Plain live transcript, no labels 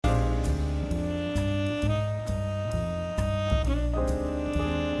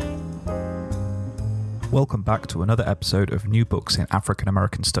Welcome back to another episode of New Books in African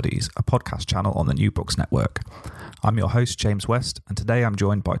American Studies, a podcast channel on the New Books Network. I'm your host, James West, and today I'm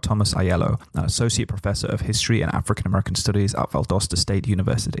joined by Thomas Aiello, an Associate Professor of History and African American Studies at Valdosta State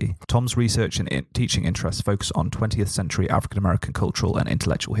University. Tom's research and teaching interests focus on 20th century African American cultural and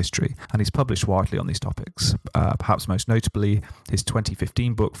intellectual history, and he's published widely on these topics, perhaps most notably his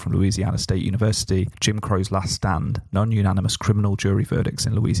 2015 book from Louisiana State University, Jim Crow's Last Stand, Non-Unanimous Criminal Jury Verdicts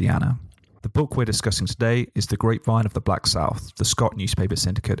in Louisiana. The book we're discussing today is The Grapevine of the Black South, the Scott Newspaper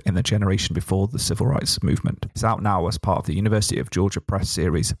Syndicate in the Generation Before the Civil Rights Movement. It's out now as part of the University of Georgia Press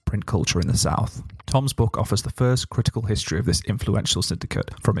series, Print Culture in the South. Tom's book offers the first critical history of this influential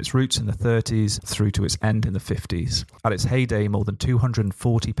syndicate, from its roots in the 30s through to its end in the 50s. At its heyday, more than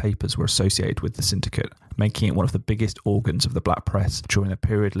 240 papers were associated with the syndicate, making it one of the biggest organs of the black press during the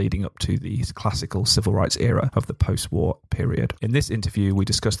period leading up to the classical civil rights era of the post-war period. In this interview, we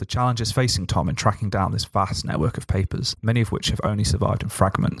discuss the challenges facing Tom in tracking down this vast network of papers, many of which have only survived in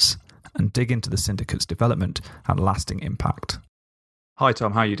fragments, and dig into the syndicate's development and lasting impact. Hi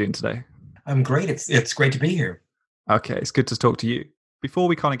Tom, how are you doing today? I'm great. It's great to be here. Okay, it's good to talk to you. Before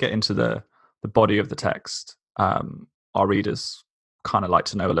we kind of get into the body of the text, our readers kind of like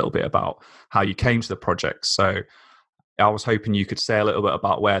to know a little bit about how you came to the project. So I was hoping you could say a little bit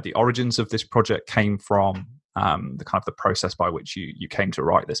about where the origins of this project came from, the kind of the process by which you came to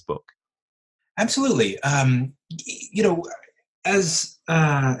write this book. Absolutely. As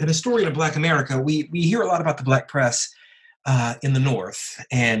an historian of Black America, we hear a lot about the Black press in the North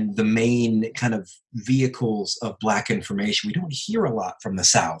and the main kind of vehicles of Black information. We don't hear a lot from the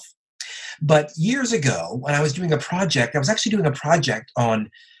South. But years ago, when I was doing a project, I was actually doing a project on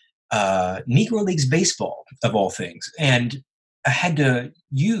Negro Leagues baseball, of all things. And I had to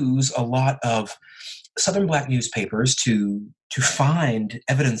use a lot of Southern Black newspapers to find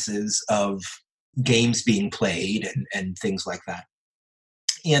evidences of games being played and things like that.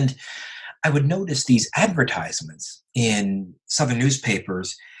 And I would notice these advertisements in Southern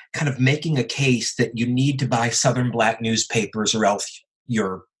newspapers kind of making a case that you need to buy Southern Black newspapers or else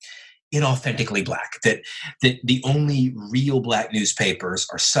you're inauthentically Black, that the only real Black newspapers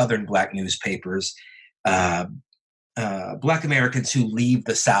are Southern Black newspapers. Black Americans who leave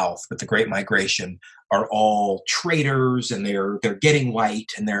the South with the Great Migration are all traitors, and they're getting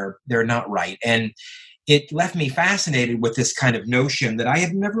white, and they're not right. And it left me fascinated with this kind of notion that I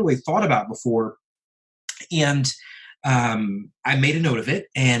had never really thought about before. And I made a note of it.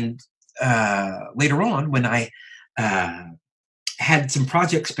 And later on, when I had some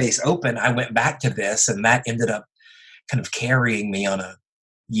project space open, I went back to this, and that ended up kind of carrying me on a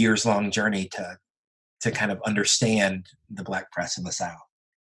years-long journey to kind of understand the Black press in the South.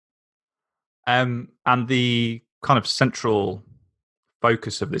 And the kind of central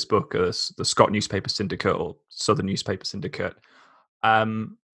focus of this book is the Scott Newspaper Syndicate or Southern Newspaper Syndicate.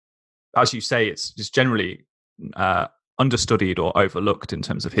 As you say, it's generally understudied or overlooked in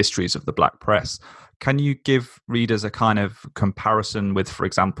terms of histories of the Black press. Can you give readers a kind of comparison with, for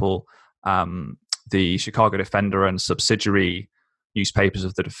example, the Chicago Defender and subsidiary newspapers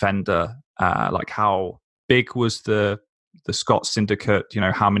of the Defender? Like how big was the Scott Syndicate? You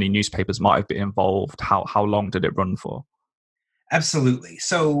know, how many newspapers might have been involved? How long did it run for? Absolutely.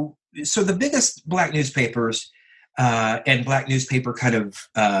 So the biggest Black newspapers and Black newspaper kind of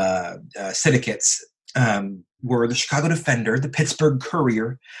syndicates were the Chicago Defender, the Pittsburgh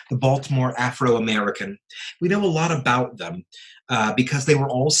Courier, the Baltimore Afro-American. We know a lot about them because they were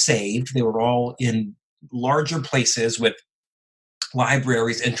all saved. They were all in larger places with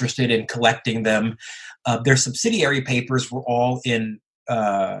libraries interested in collecting them. Their subsidiary papers were all in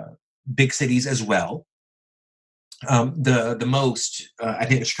big cities as well. The most, I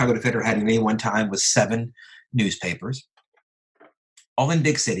think the Chicago Defender had at any one time was 7 newspapers, all in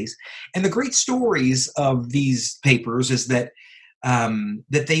big cities. And the great stories of these papers is that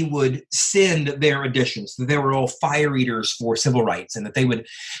that they would send their editions, that they were all fire eaters for civil rights, and that they would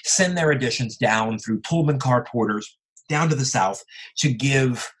send their editions down through Pullman car porters down to the South to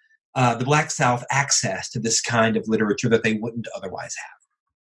give the Black South access to this kind of literature that they wouldn't otherwise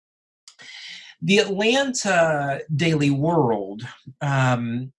have. The Atlanta Daily World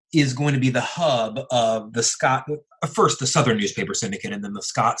is going to be the hub of the Scott, first the Southern Newspaper Syndicate, and then the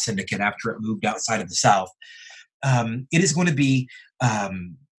Scott Syndicate after it moved outside of the South. It is going to be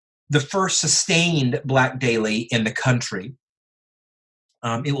the first sustained Black daily in the country.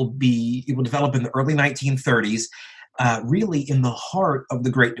 It will develop in the early 1930s, really in the heart of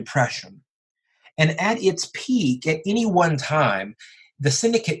the Great Depression. And at its peak, at any one time, the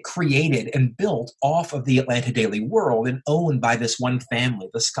syndicate created and built off of the Atlanta Daily World and owned by this one family,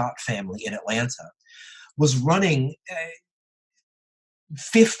 the Scott family in Atlanta, was running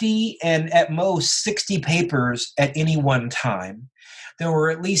 50 and at most 60 papers at any one time. There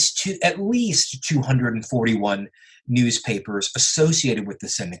were at least 241 newspapers associated with the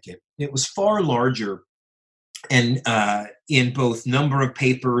syndicate. It was far larger and in both number of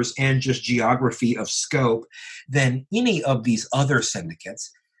papers and just geography of scope than any of these other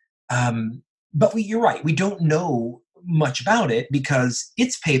syndicates. But you're right, we don't know much about it because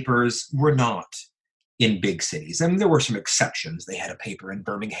its papers were not in big cities. I mean, there were some exceptions. They had a paper in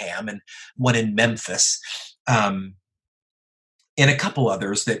Birmingham and one in Memphis, and a couple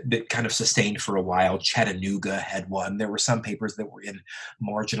others that kind of sustained for a while. Chattanooga had one. There were some papers that were in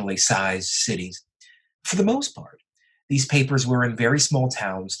marginally sized cities. For the most part, these papers were in very small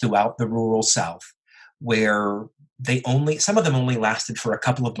towns throughout the rural South, where some of them only lasted for a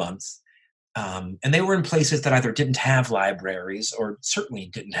couple of months. And they were in places that either didn't have libraries or certainly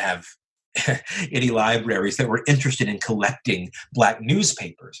didn't have any libraries that were interested in collecting Black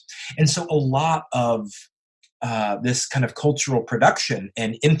newspapers. And so a lot of this kind of cultural production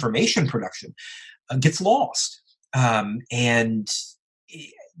and information production gets lost. And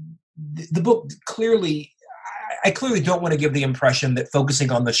the book I clearly don't want to give the impression that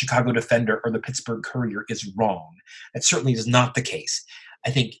focusing on the Chicago Defender or the Pittsburgh Courier is wrong. That certainly is not the case. I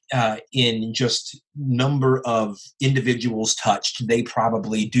think in just number of individuals touched, they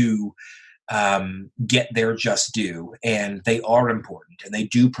probably do get their just due, and they are important, and they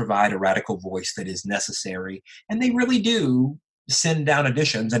do provide a radical voice that is necessary, and they really do send down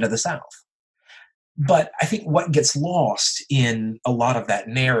editions into the South. But I think what gets lost in a lot of that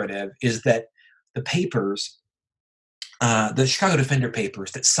narrative is that the papers, the Chicago Defender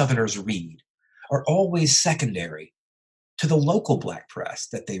papers that Southerners read, are always secondary to the local Black press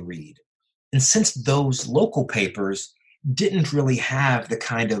that they read. And since those local papers didn't really have the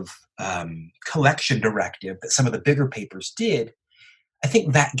kind of collection directive that some of the bigger papers did, I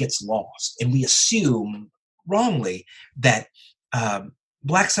think that gets lost. And we assume wrongly that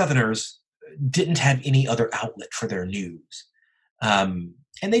Black Southerners didn't have any other outlet for their news. And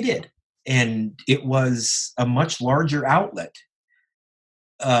they did. And it was a much larger outlet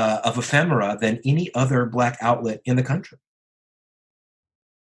of ephemera than any other Black outlet in the country.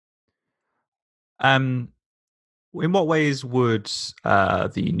 In what ways would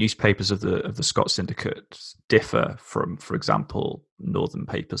the newspapers of the Scott Syndicate differ from, for example, northern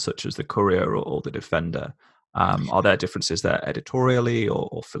papers such as the Courier or the Defender? Are there differences there editorially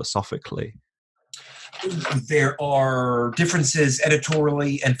or philosophically? There are differences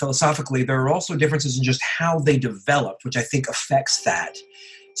editorially and philosophically. There are also differences in just how they developed, which I think affects that.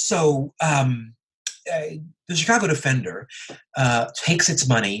 So the Chicago Defender takes its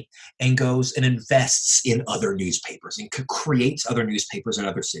money and goes and invests in other newspapers and creates other newspapers in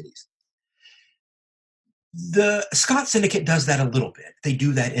other cities. The Scott Syndicate does that a little bit. They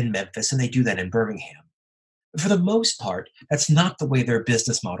do that in Memphis and they do that in Birmingham. For the most part, that's not the way their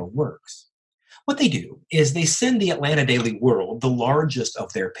business model works. What they do is they send the Atlanta Daily World, the largest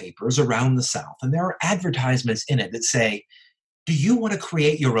of their papers, around the South, and there are advertisements in it that say, do you want to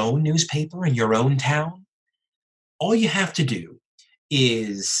create your own newspaper in your own town? All you have to do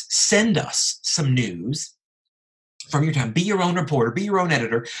is send us some news from your town. Be your own reporter, be your own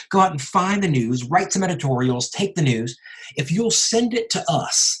editor, go out and find the news, write some editorials, take the news. If you'll send it to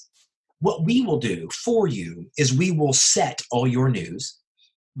us, what we will do for you is we will set all your news.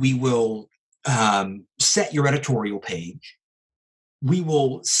 We will set your editorial page. We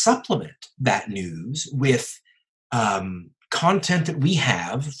will supplement that news with content that we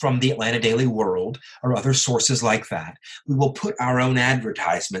have from the Atlanta Daily World or other sources like that. We will put our own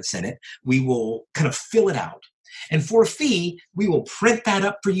advertisements in it. We will kind of fill it out. And for a fee, we will print that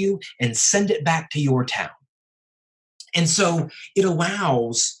up for you and send it back to your town. And so it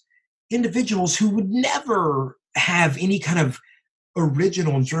allows individuals who would never have any kind of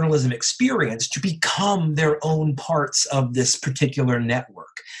original journalism experience to become their own parts of this particular network.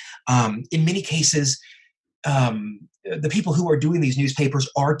 In many cases, the people who are doing these newspapers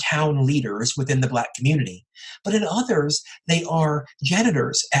are town leaders within the Black community. But in others, they are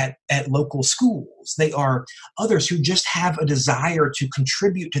janitors at local schools. They are others who just have a desire to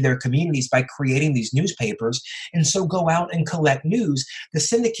contribute to their communities by creating these newspapers, and so go out and collect news. The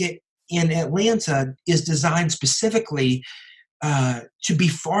Syndicate in Atlanta is designed specifically to be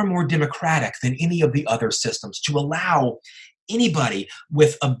far more democratic than any of the other systems, to allow anybody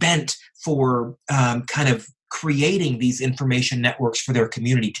with a bent for kind of creating these information networks for their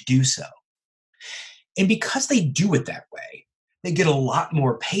community to do so. And because they do it that way, they get a lot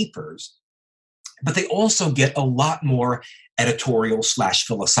more papers, but they also get a lot more editorial /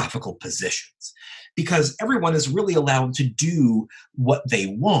 philosophical positions. because everyone is really allowed to do what they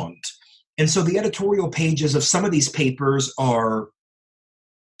want. And so the editorial pages of some of these papers are,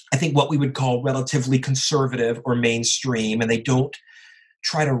 I think, what we would call relatively conservative or mainstream, and they don't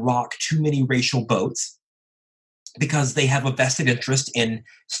try to rock too many racial boats because they have a vested interest in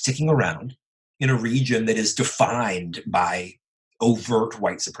sticking around in a region that is defined by overt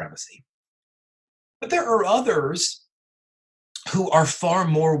white supremacy. But there are others who are far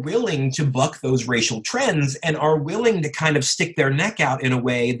more willing to buck those racial trends and are willing to kind of stick their neck out in a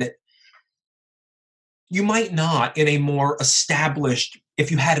way that you might not in a more established,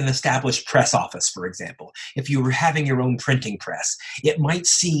 if you had an established press office, for example, if you were having your own printing press, it might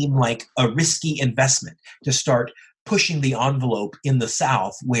seem like a risky investment to start pushing the envelope in the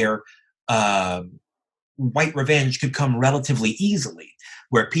South where white revenge could come relatively easily,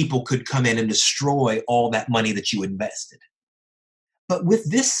 where people could come in and destroy all that money that you invested. But with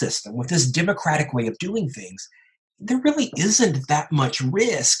this system, with this democratic way of doing things, there really isn't that much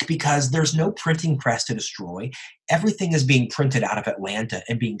risk because there's no printing press to destroy. Everything is being printed out of Atlanta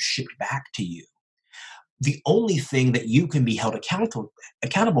and being shipped back to you. The only thing that you can be held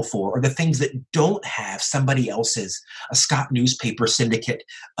accountable for are the things that don't have somebody else's, a Scott newspaper syndicate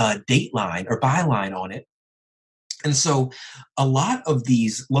dateline or byline on it. And so a lot of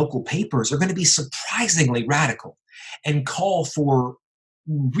these local papers are going to be surprisingly radical and call for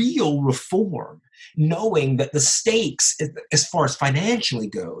real reform, knowing that the stakes, as far as financially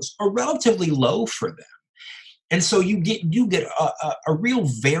goes, are relatively low for them. And so you get a real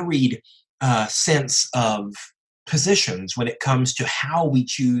varied sense of positions when it comes to how we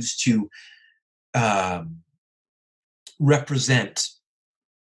choose to represent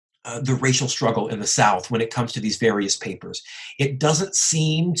the racial struggle in the South when it comes to these various papers. It doesn't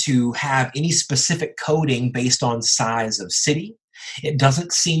seem to have any specific coding based on size of city. It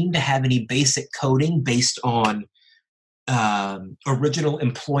doesn't seem to have any basic coding based on original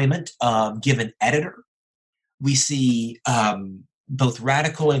employment of given editor. We see both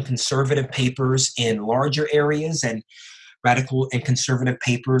radical and conservative papers in larger areas and radical and conservative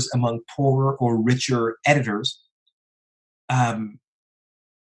papers among poorer or richer editors.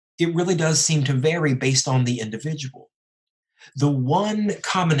 It really does seem to vary based on the individual. The one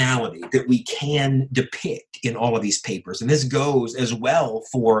commonality that we can depict in all of these papers, and this goes as well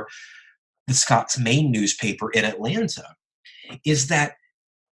for the Scott's Main newspaper in Atlanta, is that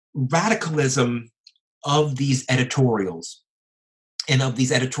radicalism of these editorials and of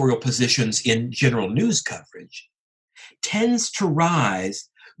these editorial positions in general news coverage tends to rise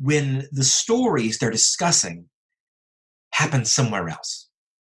when the stories they're discussing happen somewhere else.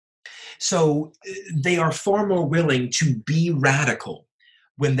 So they are far more willing to be radical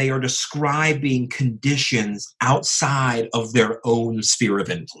when they are describing conditions outside of their own sphere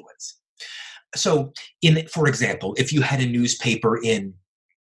of influence. So, for example, if you had a newspaper in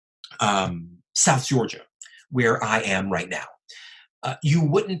South Georgia, where I am right now, you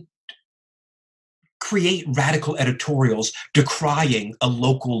wouldn't create radical editorials decrying a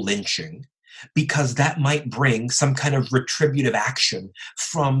local lynching, because that might bring some kind of retributive action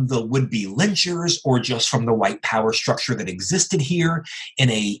from the would-be lynchers or just from the white power structure that existed here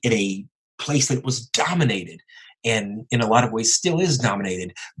in a place that was dominated and in a lot of ways still is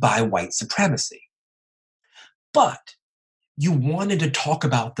dominated by white supremacy. But you wanted to talk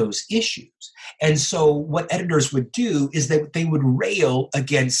about those issues. And so what editors would do is that they would rail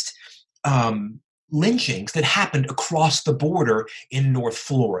against lynchings that happened across the border in North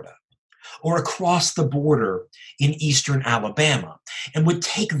Florida or across the border in eastern Alabama, and would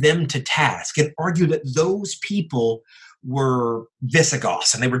take them to task and argue that those people were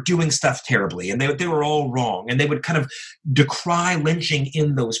Visigoths and they were doing stuff terribly and they were all wrong, and they would kind of decry lynching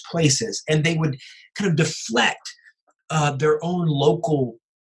in those places, and they would kind of deflect their own local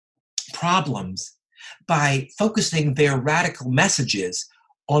problems by focusing their radical messages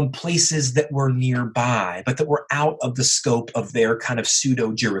on places that were nearby, but that were out of the scope of their kind of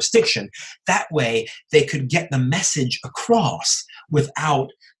pseudo jurisdiction. That way, they could get the message across without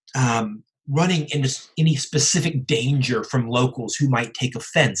running into any specific danger from locals who might take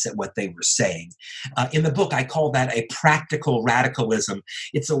offense at what they were saying. In the book, I call that a practical radicalism.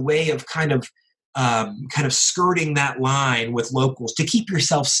 It's a way of kind of skirting that line with locals to keep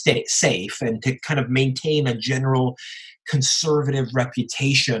yourself safe and to kind of maintain a general conservative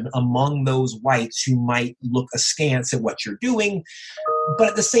reputation among those whites who might look askance at what you're doing, but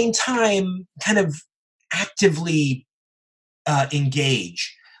at the same time kind of actively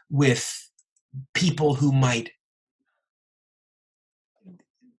engage with people who might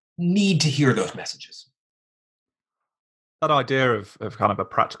need to hear those messages. that idea of kind of a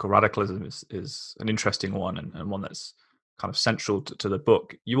practical radicalism is an interesting one, and one that's kind of central to the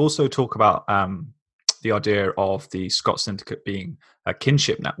book. You also talk about the idea of the Scott Syndicate being a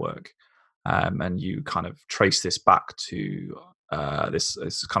kinship network, and you kind of trace this back to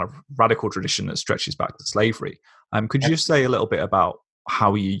this kind of radical tradition that stretches back to slavery. Could you say a little bit about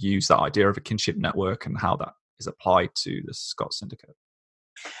how you use that idea of a kinship network and how that is applied to the Scott Syndicate?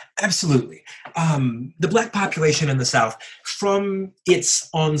 Absolutely. The Black population in the South, from its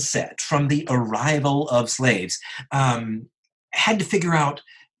onset, from the arrival of slaves, had to figure out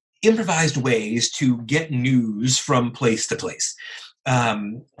improvised ways to get news from place to place.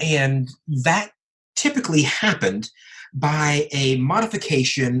 And that typically happened by a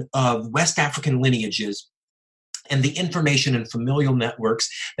modification of West African lineages and the information and familial networks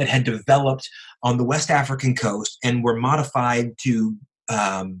that had developed on the West African coast and were modified to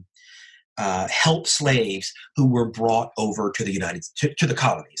help slaves who were brought over to to the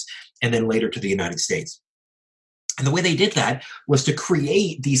colonies, and then later to the United States. And the way they did that was to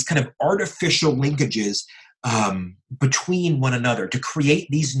create these kind of artificial linkages between one another, to create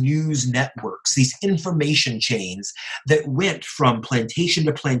these news networks, these information chains that went from plantation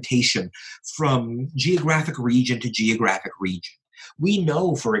to plantation, from geographic region to geographic region. We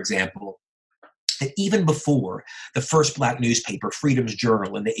know, for example, that even before the first Black newspaper, Freedom's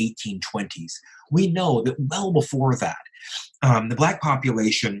Journal, in the 1820s, we know that well before that, the Black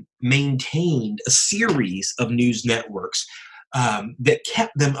population maintained a series of news networks that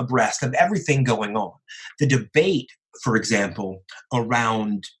kept them abreast of everything going on. The debate, for example,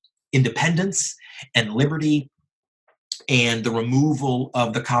 around independence and liberty and the removal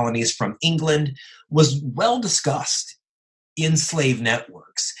of the colonies from England was well discussed in slave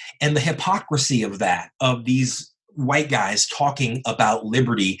networks, and the hypocrisy of that, of these white guys talking about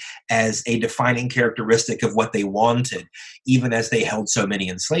liberty as a defining characteristic of what they wanted, even as they held so many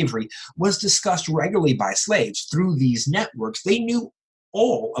in slavery, was discussed regularly by slaves through these networks. They knew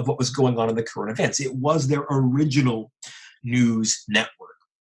all of what was going on in the current events. It was their original news network.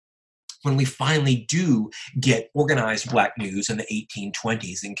 When we finally do get organized Black news in the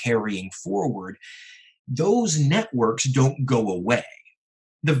 1820s and carrying forward, those networks don't go away.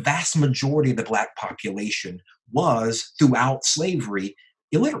 The vast majority of the Black population was, throughout slavery,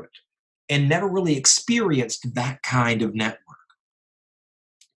 illiterate and never really experienced that kind of network.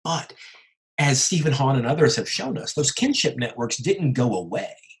 But as Stephen Hahn and others have shown us, those kinship networks didn't go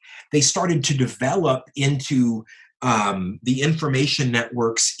away. They started to develop into the information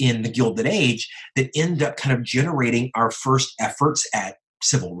networks in the Gilded Age that end up kind of generating our first efforts at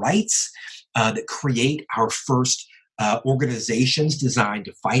civil rights, that create our first organizations designed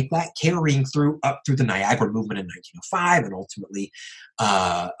to fight that, carrying through up through the Niagara Movement in 1905, and ultimately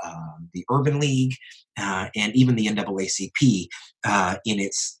the Urban League, and even the NAACP in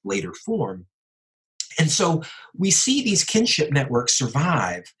its later form. And so we see these kinship networks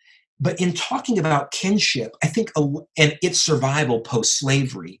survive. But in talking about kinship, I think, and its survival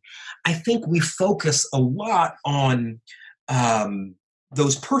post-slavery, I think we focus a lot on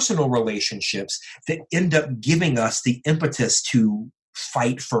those personal relationships that end up giving us the impetus to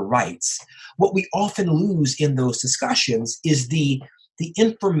fight for rights. What we often lose in those discussions is the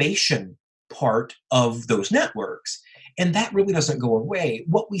information part of those networks. And that really doesn't go away.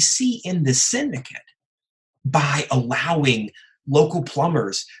 What we see in this syndicate, by allowing local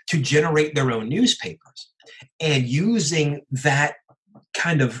plumbers to generate their own newspapers and using that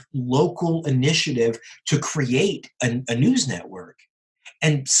kind of local initiative to create a news network,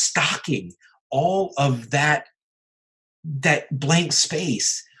 and stocking all of that blank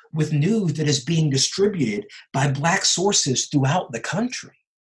space with news that is being distributed by Black sources throughout the country.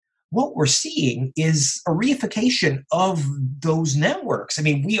 What we're seeing is a reification of those networks. I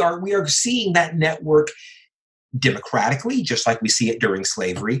mean, we are seeing that network democratically, just like we see it during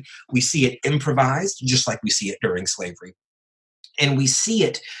slavery. We see it improvised, just like we see it during slavery. And we see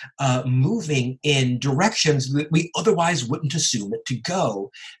it moving in directions that we otherwise wouldn't assume it to go,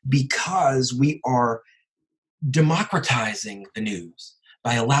 because we are democratizing the news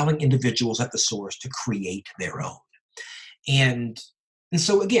by allowing individuals at the source to create their own. And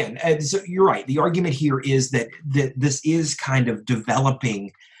so again, you're right. The argument here is that this is kind of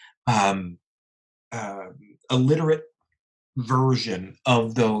developing a literate version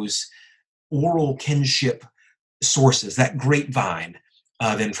of those oral kinship sources, that grapevine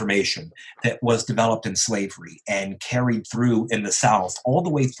of information that was developed in slavery and carried through in the South all the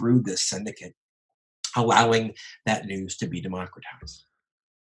way through this syndicate, allowing that news to be democratized.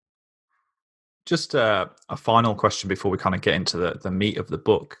 Just a final question before we kind of get into the meat of the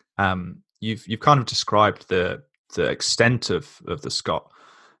book. You've kind of described the the extent of the Scott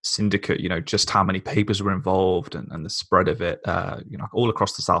syndicate, just how many papers were involved and the spread of it, all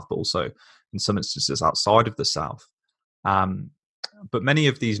across the South, but also in some instances outside of the South. But many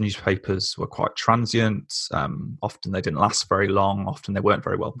of these newspapers were quite transient. Often they didn't last very long. Often they weren't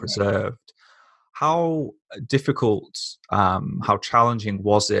very well preserved. How difficult, how challenging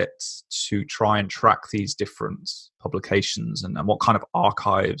was it to try and track these different publications, and what kind of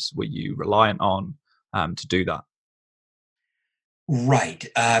archives were you reliant on to do that? Right.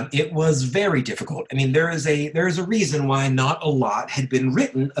 It was very difficult. I mean, there is a reason why not a lot had been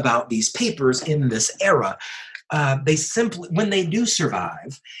written about these papers in this era. They simply, when they do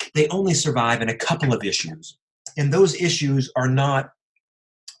survive, they only survive in a couple of issues, and those issues are not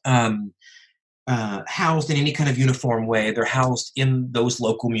housed in any kind of uniform way. They're housed in those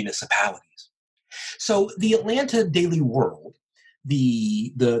local municipalities. So the Atlanta Daily World,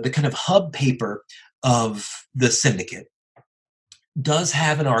 the kind of hub paper of the syndicate, does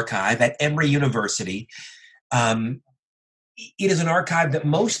have an archive at Emory University. It is an archive that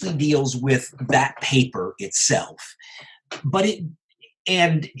mostly deals with that paper itself, but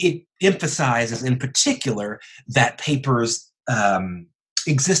it emphasizes in particular that paper's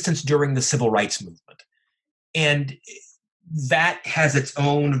existence during the Civil Rights Movement. And that has its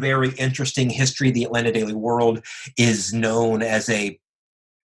own very interesting history. The Atlanta Daily World is known as a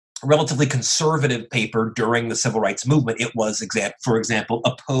relatively conservative paper during the Civil Rights Movement. It was, for example,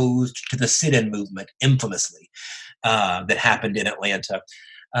 opposed to the sit-in movement, infamously, that happened in Atlanta,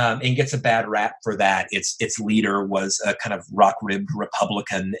 and gets a bad rap for that. Its leader was a kind of rock-ribbed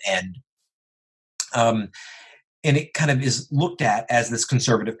Republican, and it kind of is looked at as this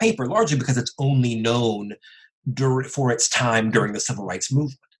conservative paper, largely because it's only known for its time during the Civil Rights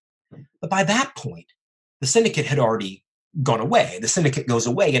Movement. But by that point, the syndicate had already gone away. The syndicate goes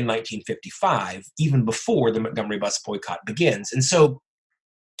away in 1955, even before the Montgomery bus boycott begins. And so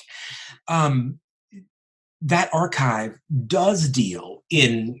that archive does deal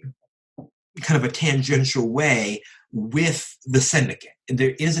in kind of a tangential way with the syndicate.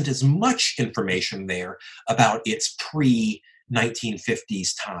 There isn't as much information there about its pre-1950s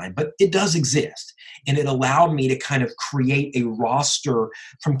time, but it does exist. And it allowed me to kind of create a roster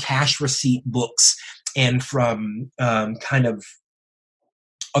from cash receipt books and from kind of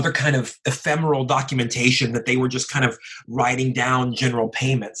other kind of ephemeral documentation that they were just kind of writing down general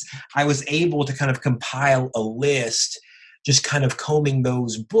payments. I was able to kind of compile a list, just kind of combing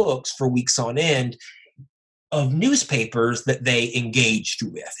those books for weeks on end, of newspapers that they engaged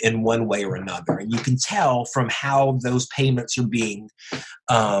with in one way or another. And you can tell from how those payments are being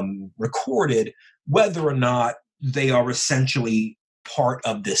recorded whether or not they are essentially part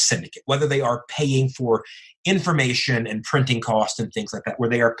of this syndicate, whether they are paying for information and printing costs and things like that, where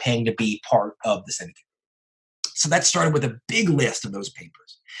they are paying to be part of the syndicate. So that started with a big list of those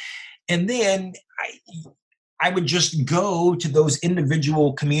papers. And then I would just go to those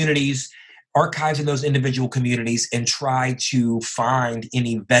individual communities, archives in those individual communities, and try to find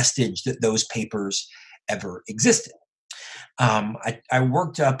any vestige that those papers ever existed. I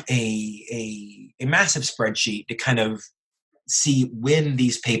worked up a massive spreadsheet to kind of see when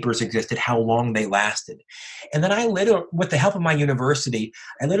these papers existed, how long they lasted. And then with the help of my university,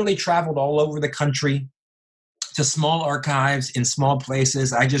 I literally traveled all over the country to small archives in small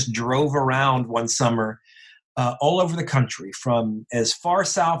places. I just drove around one summer all over the country, from as far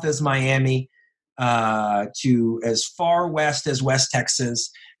south as Miami to as far west as West Texas,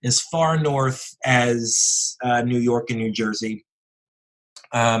 as far north as New York and New Jersey,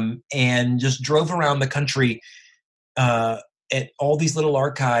 and just drove around the country at all these little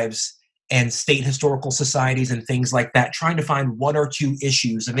archives and state historical societies and things like that, trying to find one or two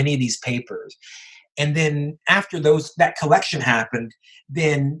issues of any of these papers. And then after that collection happened,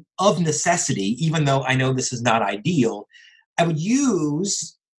 then of necessity, even though I know this is not ideal, I would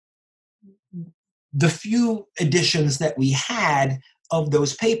use the few editions that we had of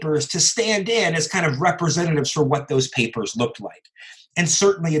those papers to stand in as kind of representatives for what those papers looked like. And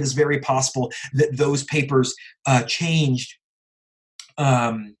certainly it is very possible that those papers changed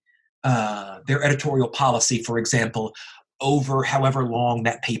their editorial policy, for example, over however long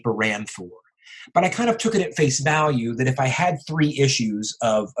that paper ran for. But I kind of took it at face value that if I had 3 issues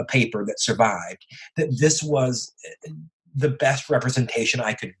of a paper that survived, that this was the best representation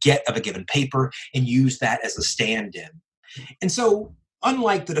I could get of a given paper, and use that as a stand-in. And so,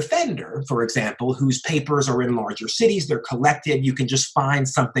 unlike the Defender, for example, whose papers are in larger cities, they're collected, you can just find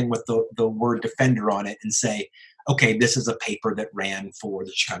something with the word Defender on it and say, okay, this is a paper that ran for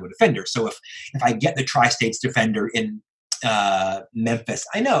the Chicago Defender. So if I get the Tri-States Defender in Memphis.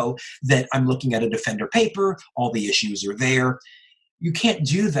 I know that I'm looking at a Defender paper, all the issues are there. You can't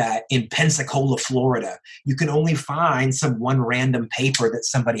do that in Pensacola, Florida. You can only find some one random paper that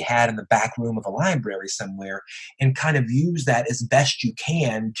somebody had in the back room of a library somewhere and kind of use that as best you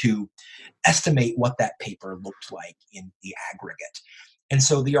can to estimate what that paper looked like in the aggregate. And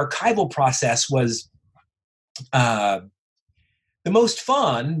so the archival process was the most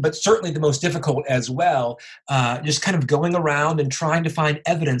fun, but certainly the most difficult as well, just kind of going around and trying to find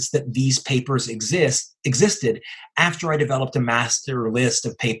evidence that these papers existed after I developed a master list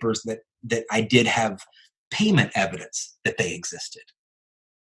of papers that I did have payment evidence that they existed.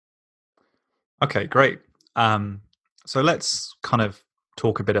 Okay, great. So let's kind of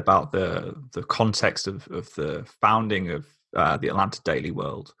talk a bit about the context of the founding of the Atlanta Daily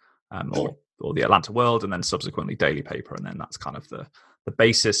World, or the Atlanta World, and then subsequently Daily Paper, and then that's kind of the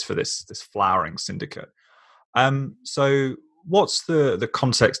basis for this flowering syndicate. So what's the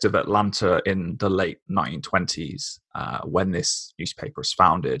context of Atlanta in the late 1920s when this newspaper is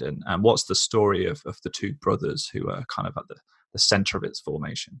founded, and what's the story of the two brothers who are kind of at the center of its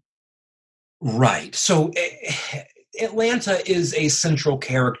formation? Right. So Atlanta is a central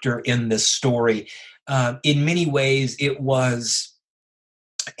character in this story. In many ways, it was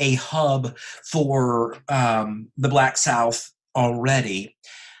a hub for the Black South already.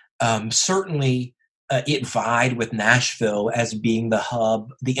 Certainly, it vied with Nashville as being the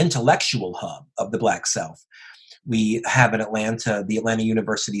hub, the intellectual hub of the Black South. We have in Atlanta, the Atlanta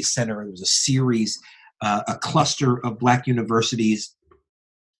University Center. It was a series, a cluster of Black universities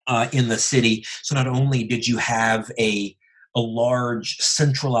in the city. So not only did you have a large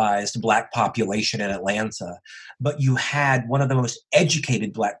centralized Black population in Atlanta, but you had one of the most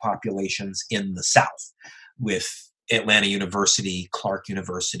educated Black populations in the South with Atlanta University, Clark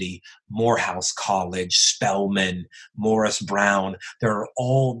University, Morehouse College, Spelman, Morris Brown. There are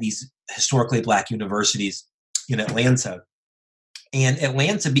all these historically Black universities in Atlanta. And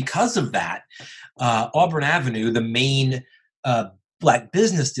Atlanta, because of that, Auburn Avenue, the main Black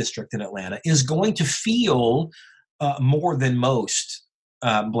business district in Atlanta, is going to feel more than most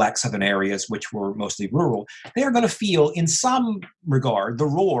Black Southern areas, which were mostly rural. They are going to feel, in some regard, the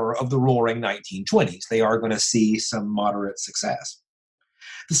roar of the roaring 1920s. They are going to see some moderate success.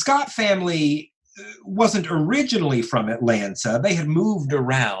 The Scott family wasn't originally from Atlanta. They had moved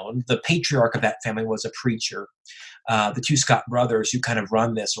around. The patriarch of that family was a preacher. The two Scott brothers who kind of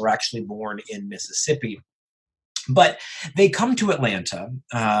run this were actually born in Mississippi. But they come to Atlanta.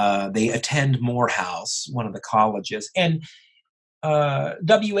 They attend Morehouse, one of the colleges. And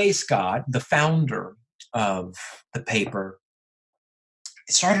W.A. Scott, the founder of the paper,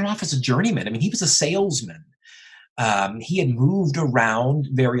 started off as a journeyman. I mean, he was a salesman. He had moved around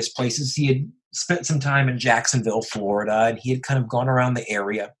various places. He had spent some time in Jacksonville, Florida, and he had kind of gone around the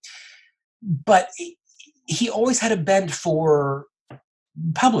area. But he always had a bent for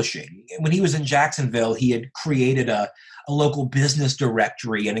publishing. When he was in Jacksonville, he had created a local business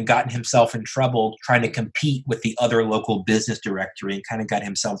directory and had gotten himself in trouble trying to compete with the other local business directory and kind of got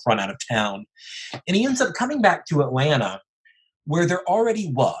himself run out of town. And he ends up coming back to Atlanta, where there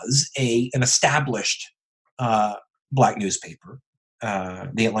already was an established Black newspaper,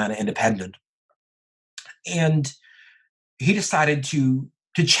 the Atlanta Independent. And he decided to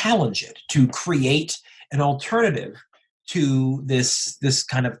challenge it, to create an alternative to this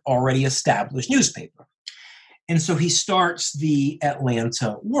kind of already established newspaper. And so he starts the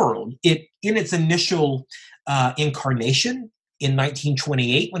Atlanta World. In its initial incarnation in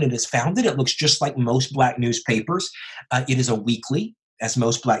 1928, when it is founded, it looks just like most Black newspapers. It is a weekly, as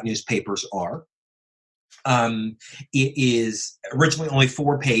most Black newspapers are. It is originally only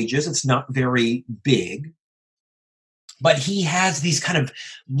 4 pages. It's not very big. But he has these kind of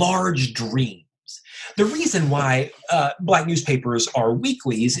large dreams. The reason why Black newspapers are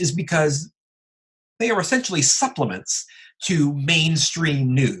weeklies is because they are essentially supplements to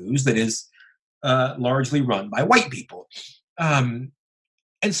mainstream news that is largely run by white people. And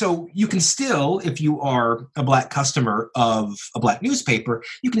so you can still, if you are a Black customer of a Black newspaper,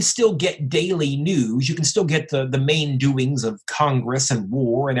 you can still get daily news. You can still get the main doings of Congress and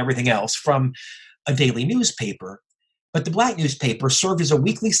war and everything else from a daily newspaper. But the Black newspaper served as a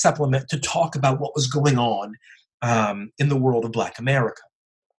weekly supplement to talk about what was going on in the world of Black America.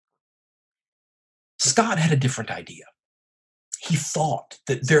 Scott had a different idea. He thought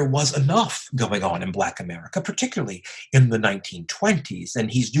that there was enough going on in Black America, particularly in the 1920s. And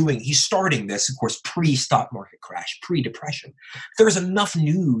he's starting this, of course, pre-stock market crash, pre-depression. There's enough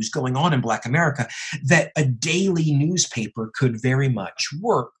news going on in Black America that a daily newspaper could very much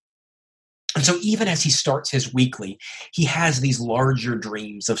work. And so even as he starts his weekly, he has these larger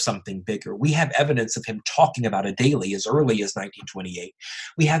dreams of something bigger. We have evidence of him talking about a daily as early as 1928.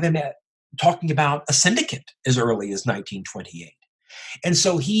 We have him talking about a syndicate as early as 1928. And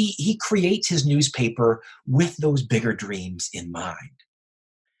so he creates his newspaper with those bigger dreams in mind.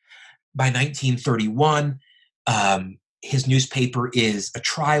 By 1931, his newspaper is a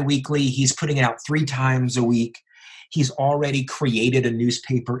tri-weekly. He's putting it out 3 times a week. He's already created a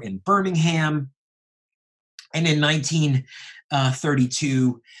newspaper in Birmingham. And in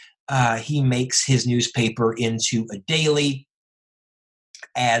 1932, he makes his newspaper into a daily,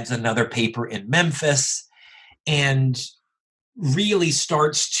 adds another paper in Memphis, and really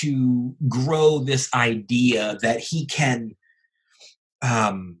starts to grow this idea that he can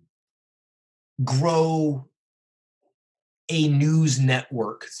grow a news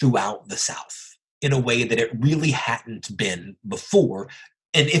network throughout the South in a way that it really hadn't been before.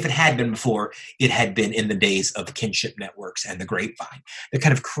 And if it had been before, it had been in the days of kinship networks and the grapevine that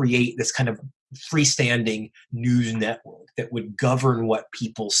kind of create this kind of freestanding news network that would govern what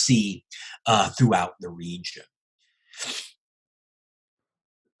people see throughout the region.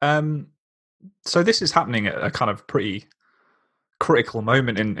 So this is happening at a kind of pretty critical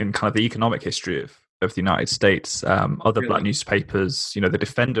moment in kind of the economic history of the United States. Other black newspapers, the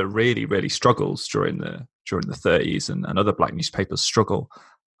Defender really struggles during the 30s, and other black newspapers struggle.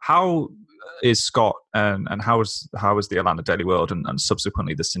 How is Scott and how is the Atlanta Daily World and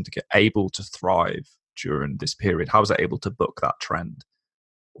subsequently the Syndicate able to thrive during this period? How is it able to buck that trend?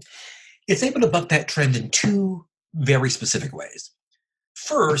 It's able to buck that trend in 2 very specific ways.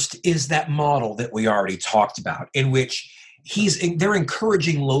 First is that model that we already talked about, in which they're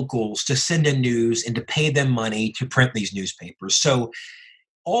encouraging locals to send in news and to pay them money to print these newspapers. So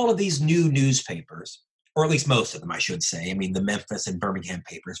all of these new newspapers, or at least most of them, I should say, I mean, the Memphis and Birmingham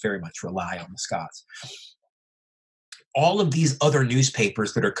papers very much rely on the Scotts. All of these other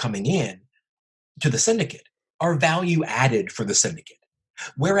newspapers that are coming in to the Syndicate are value added for the Syndicate.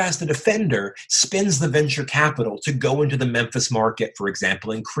 Whereas the Defender spends the venture capital to go into the Memphis market, for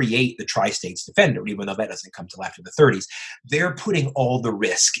example, and create the Tri-States Defender, even though that doesn't come till after the 30s. They're putting all the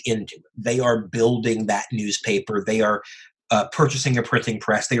risk into it. They are building that newspaper. They are purchasing a printing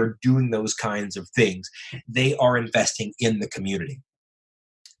press. They are doing those kinds of things. They are investing in the community.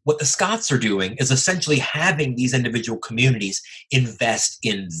 What the Scotts are doing is essentially having these individual communities invest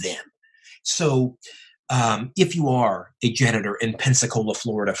in them. So if you are a janitor in Pensacola,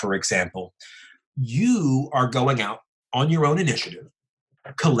 Florida, for example, you are going out on your own initiative,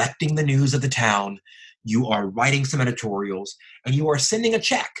 collecting the news of the town, you are writing some editorials, and you are sending a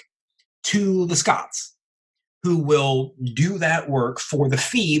check to the Scotts, who will do that work for the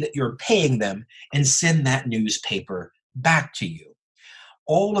fee that you're paying them and send that newspaper back to you.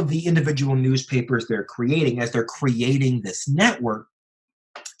 All of the individual newspapers they're creating, as they're creating this network,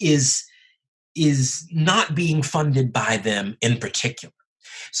 is not being funded by them in particular.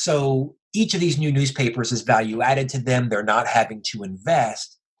 So each of these new newspapers is value added to them. They're not having to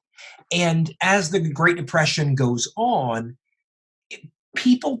invest. And as the Great Depression goes on,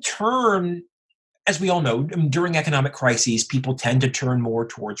 people turn, as we all know, during economic crises, people tend to turn more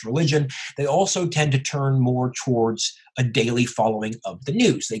towards religion. They also tend to turn more towards a daily following of the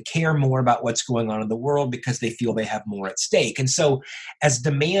news. They care more about what's going on in the world because they feel they have more at stake. And so as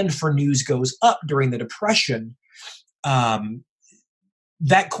demand for news goes up during the Depression,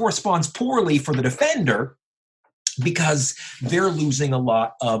 that corresponds poorly for the Defender, because they're losing a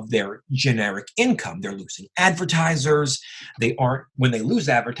lot of their generic income. They're losing advertisers. When they lose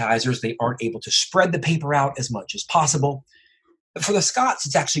advertisers, they aren't able to spread the paper out as much as possible. But for the Scotts,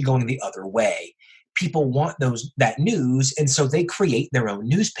 it's actually going the other way. People want that news, and so they create their own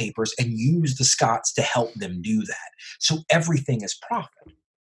newspapers and use the Scotts to help them do that. So everything is profit.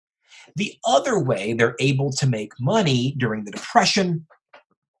 The other way they're able to make money during the Depression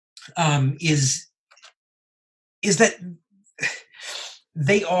is that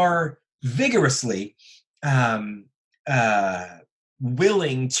they are vigorously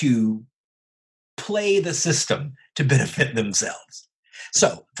willing to play the system to benefit themselves.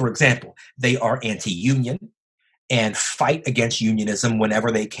 So, for example, they are anti-union and fight against unionism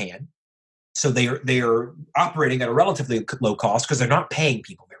whenever they can. So they are operating at a relatively low cost because they're not paying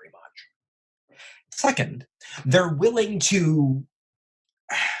people very much. Second, they're willing to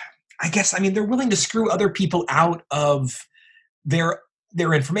they're willing to screw other people out of their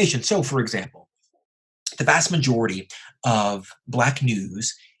information. So, for example, the vast majority of black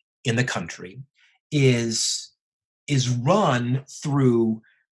news in the country is run through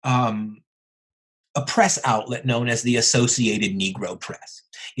a press outlet known as the Associated Negro Press.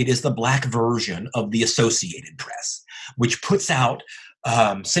 It is the black version of the Associated Press, which puts out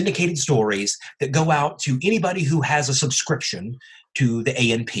syndicated stories that go out to anybody who has a subscription to the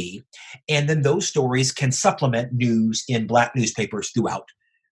A&P, and then those stories can supplement news in black newspapers throughout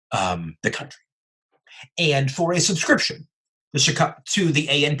the country. And for a subscription to the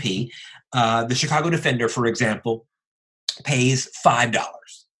A&P, the Chicago Defender, for example, pays $5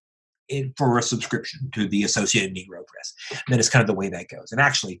 for a subscription to the Associated Negro Press. And that is kind of the way that goes. And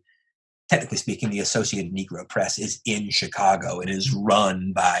actually, technically speaking, the Associated Negro Press is in Chicago. It is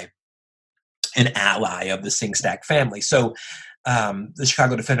run by an ally of the Singstack family. So the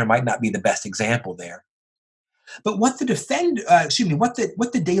Chicago Defender might not be the best example there. But what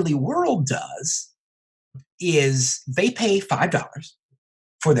the Daily World does is they pay $5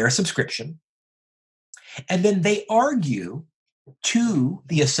 for their subscription, and then they argue to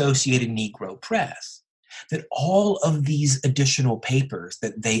the Associated Negro Press that all of these additional papers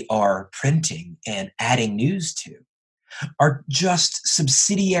that they are printing and adding news to are just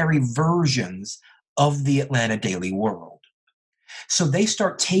subsidiary versions of the Atlanta Daily World. So they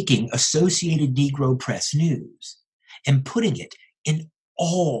start taking Associated Negro Press news and putting it in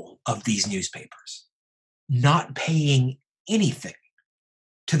all of these newspapers, not paying anything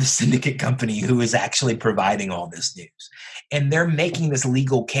to the syndicate company who is actually providing all this news. And they're making this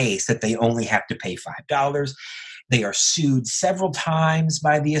legal case that they only have to pay $5. They are sued several times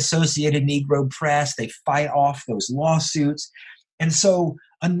by the Associated Negro Press. They fight off those lawsuits. And so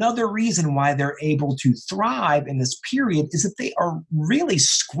another reason why they're able to thrive in this period is that they are really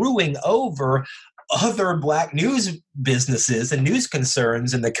screwing over other black news businesses and news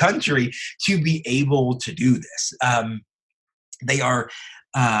concerns in the country to be able to do this. They are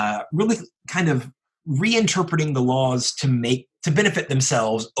really kind of reinterpreting the laws to benefit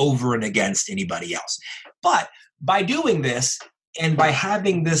themselves over and against anybody else. But by doing this and by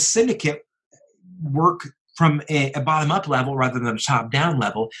having this syndicate work from a bottom-up level rather than a top-down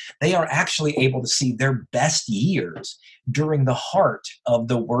level, they are actually able to see their best years during the heart of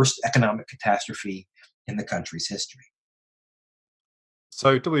the worst economic catastrophe in the country's history.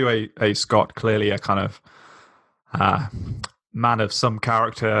 So W.A. Scott, clearly a kind of man of some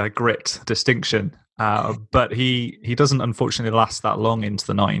character, grit, distinction, but he doesn't unfortunately last that long into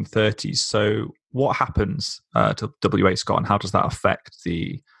the 1930s. So what happens to W.A. Scott, and how does that affect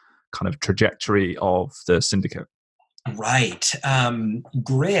the kind of trajectory of the syndicate? Right.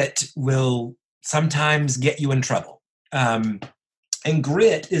 Grit will sometimes get you in trouble. And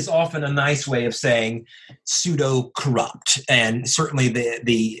grit is often a nice way of saying pseudo-corrupt. And certainly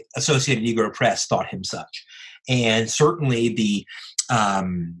the Associated Negro Press thought him such. And certainly the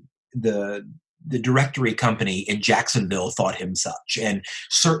Directory Company in Jacksonville thought him such. And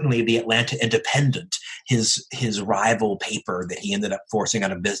certainly the Atlanta Independent, his rival paper that he ended up forcing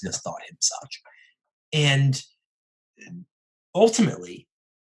out of business, thought him such. And ultimately,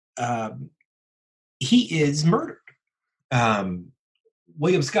 he is murdered.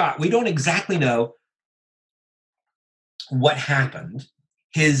 William Scott, we don't exactly know what happened.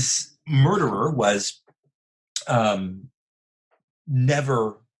 His murderer was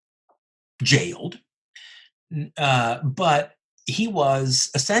never jailed, but he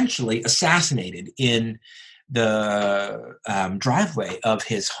was essentially assassinated in the driveway of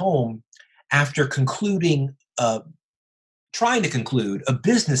his home after trying to conclude a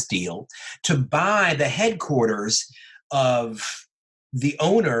business deal to buy the headquarters of the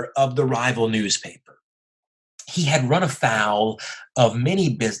owner of the rival newspaper. He had run afoul of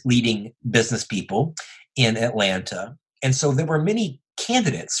many leading business people in Atlanta, and so there were many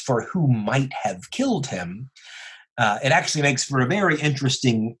candidates for who might have killed him. It actually makes for a very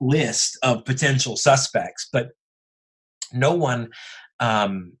interesting list of potential suspects, but no one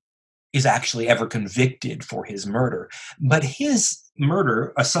is actually ever convicted for his murder. But his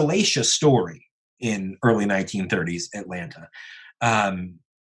murder, a salacious story in early 1930s Atlanta,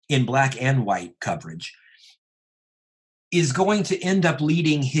 in black and white coverage, is going to end up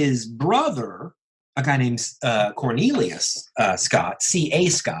leading his brother, a guy named Cornelius Scott, C.A.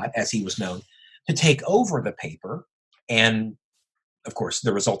 Scott, as he was known, to take over the paper and, of course,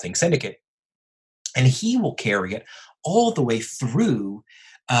 the resulting syndicate. And he will carry it all the way through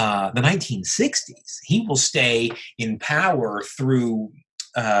the 1960s. He will stay in power through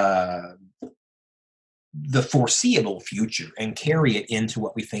the foreseeable future and carry it into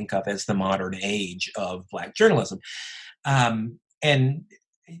what we think of as the modern age of black journalism. And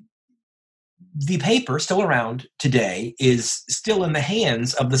the paper, still around today, is still in the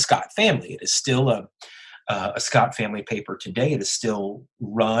hands of the Scott family. It is still a Scott family paper today. It is still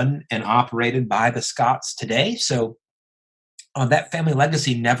run and operated by the Scotts today. So that family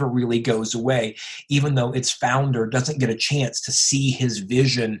legacy never really goes away, even though its founder doesn't get a chance to see his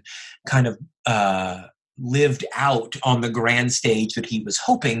vision kind of lived out on the grand stage that he was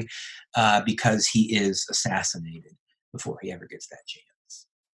hoping, because he is assassinated before he ever gets that chance.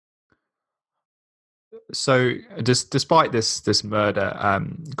 So, despite this murder,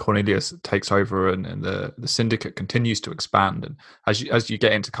 Cornelius takes over, and the syndicate continues to expand. And as you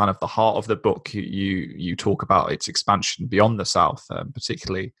get into kind of the heart of the book, you talk about its expansion beyond the South,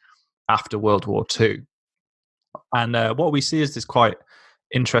 particularly after World War II. And what we see is this quite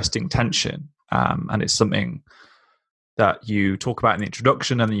interesting tension, and it's something that you talk about in the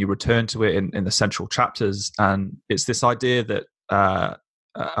introduction, and then you return to it in the central chapters. And it's this idea that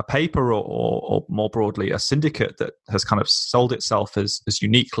a paper, or more broadly, a syndicate that has kind of sold itself as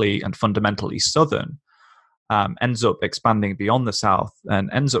uniquely and fundamentally Southern, ends up expanding beyond the South and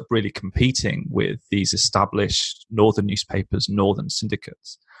ends up really competing with these established Northern newspapers, Northern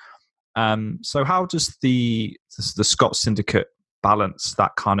syndicates. So how does the Scott Syndicate balance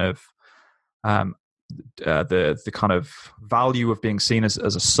that kind of the kind of value of being seen as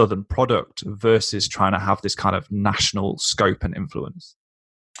a Southern product versus trying to have this kind of national scope and influence?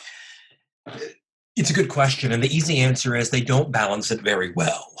 It's a good question, and the easy answer is they don't balance it very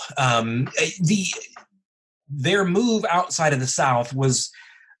well. Their move outside of the South was,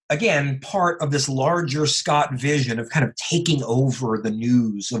 again, part of this larger Scott vision of kind of taking over the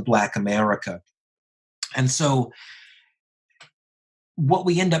news of Black America. And so what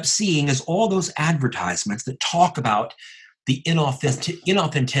we end up seeing is all those advertisements that talk about the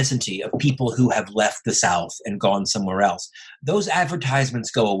inauthenticity of people who have left the South and gone somewhere else. Those advertisements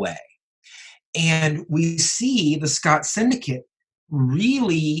go away. And we see the Scott Syndicate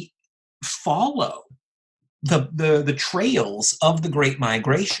really follow the trails of the Great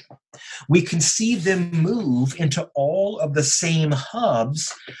Migration. We can see them move into all of the same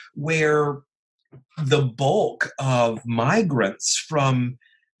hubs where the bulk of migrants from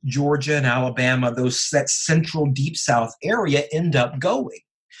Georgia and Alabama, that central deep South area, end up going.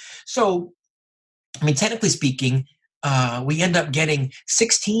 So, I mean, technically speaking, we end up getting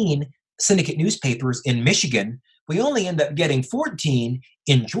 16 syndicate newspapers in Michigan. We only end up getting 14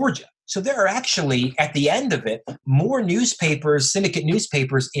 in Georgia. So there are actually, at the end of it, more newspapers, syndicate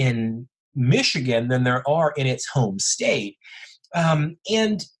newspapers in Michigan than there are in its home state.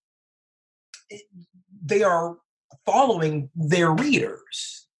 And they are following their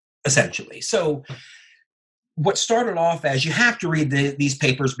readers, essentially. So what started off as you have to read these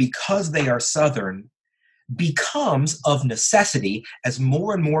papers because they are Southern becomes of necessity as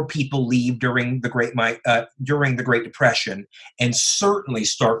more and more people leave during the Great Depression, and certainly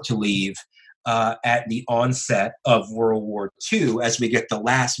start to leave at the onset of World War II as we get the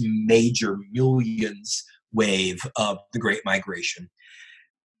last major millions wave of the Great Migration.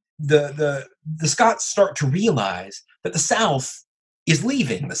 The Scots start to realize that the South is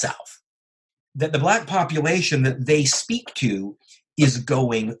leaving the South, that the Black population that they speak to is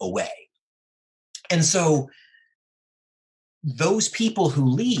going away. And so those people who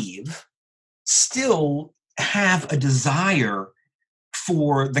leave still have a desire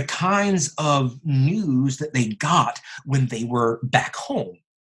for the kinds of news that they got when they were back home.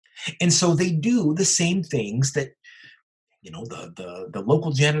 And so they do the same things that, the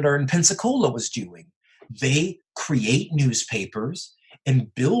local janitor in Pensacola was doing. They create newspapers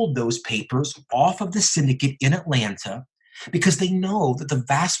and build those papers off of the syndicate in Atlanta, because they know that the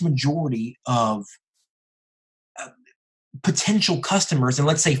vast majority of potential customers in,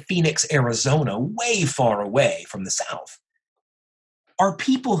 let's say, Phoenix, Arizona, way far away from the South, are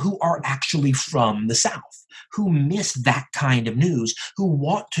people who are actually from the South, who miss that kind of news, who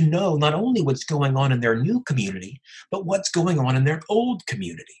want to know not only what's going on in their new community, but what's going on in their old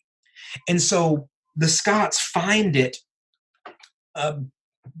community. And so the Scots find it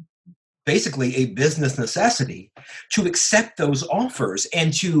basically a business necessity to accept those offers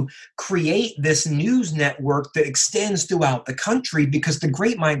and to create this news network that extends throughout the country, because the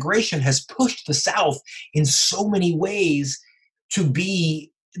Great Migration has pushed the South in so many ways to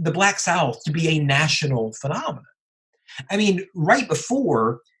be the Black South, to be a national phenomenon. I mean, right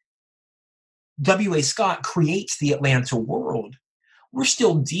before W.A. Scott creates the Atlanta World, we're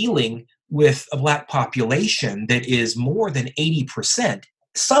still dealing with a Black population that is more than 80%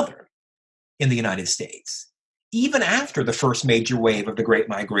 Southern in the United States, even after the first major wave of the Great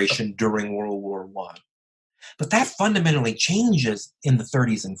Migration during World War I. But that fundamentally changes in the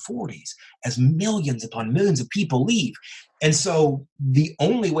 30s and 40s as millions upon millions of people leave. And so the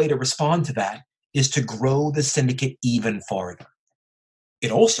only way to respond to that is to grow the syndicate even farther.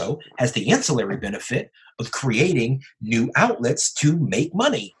 It also has the ancillary benefit of creating new outlets to make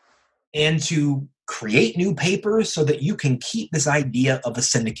money and to create new papers so that you can keep this idea of a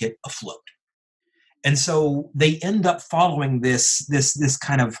syndicate afloat. And so they end up following this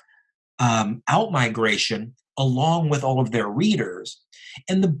kind of outmigration along with all of their readers.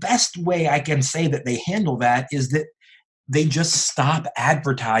 And the best way I can say that they handle that is that they just stop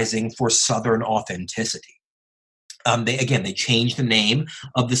advertising for Southern authenticity. They changed the name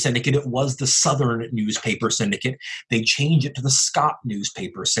of the syndicate. It was the Southern Newspaper Syndicate. They changed it to the Scott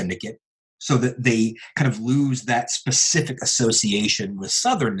Newspaper Syndicate so that they kind of lose that specific association with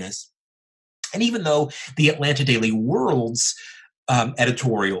Southernness. And even though the Atlanta Daily World's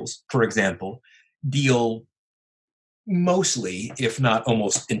editorials, for example, deal mostly, if not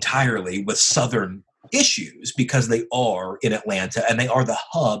almost entirely, with Southern issues because they are in Atlanta and they are the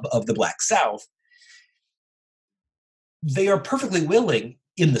hub of the Black South, they are perfectly willing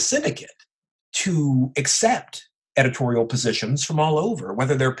in the syndicate to accept editorial positions from all over,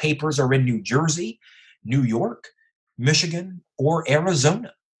 whether their papers are in New Jersey, New York, Michigan, or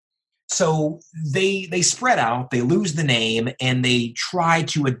Arizona. So they spread out, they lose the name, and they try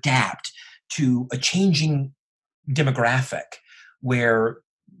to adapt to a changing demographic where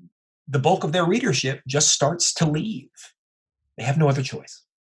the bulk of their readership just starts to leave. They have no other choice.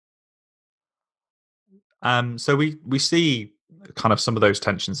 So we see kind of some of those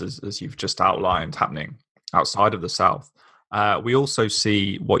tensions as you've just outlined happening outside of the South. We also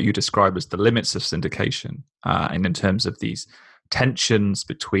see what you describe as the limits of syndication, and in terms of these tensions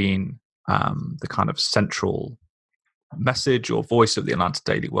between the kind of central message or voice of the Atlanta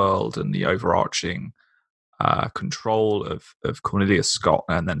Daily World and the overarching control of Cornelius Scott,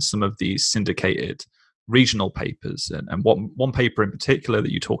 and then some of these syndicated regional papers. And one paper in particular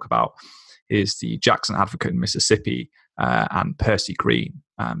that you talk about is the Jackson Advocate in Mississippi and Percy Green.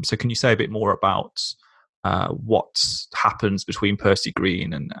 So can you say a bit more about what happens between Percy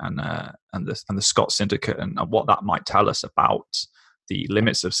Green and the Scott Syndicate, and what that might tell us about the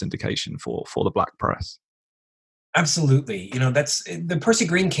limits of syndication for the Black press? Absolutely. That's the Percy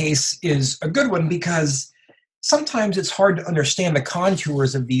Green case is a good one because sometimes it's hard to understand the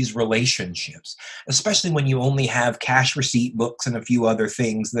contours of these relationships, especially when you only have cash receipt books and a few other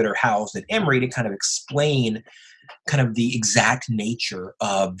things that are housed at Emory to kind of explain kind of the exact nature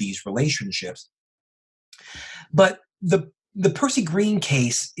of these relationships. But the Percy Green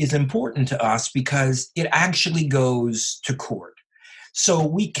case is important to us because it actually goes to court. So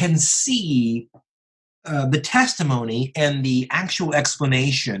we can see the testimony and the actual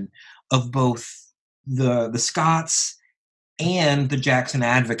explanation of both the Scotts and the Jackson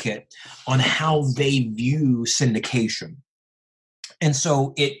Advocate on how they view syndication. And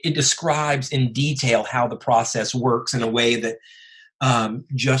so it describes in detail how the process works in a way that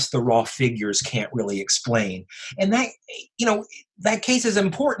just the raw figures can't really explain. And that case is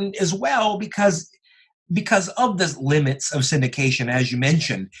important as well because of the limits of syndication, as you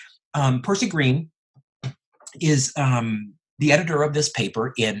mentioned. Percy Green is the editor of this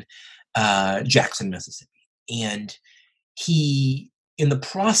paper in Jackson, Mississippi. And he, in the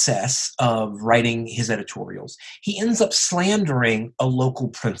process of writing his editorials, he ends up slandering a local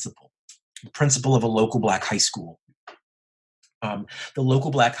principal, the principal of a local Black high school. The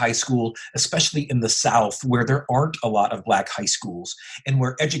local Black high school, especially in the South, where there aren't a lot of Black high schools and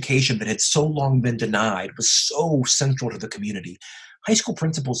where education that had so long been denied was so central to the community. High school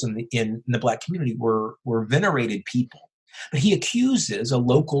principals in the Black community were venerated people. But he accuses a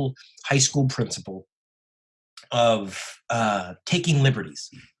local high school principal of taking liberties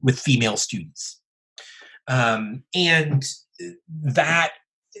with female students. And that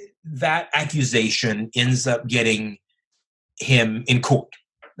accusation ends up getting him in court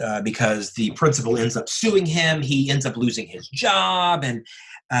because the principal ends up suing him. He ends up losing his job, and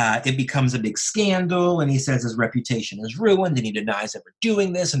it becomes a big scandal, and he says his reputation is ruined, and he denies ever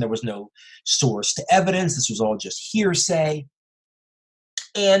doing this, and there was no source to evidence. This was all just hearsay.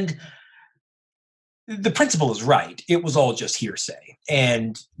 And the principal is right. It was all just hearsay.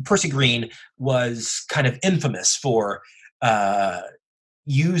 And Percy Green was kind of infamous for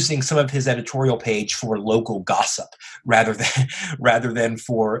using some of his editorial page for local gossip rather than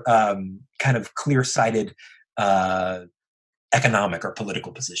for kind of clear-sighted economic or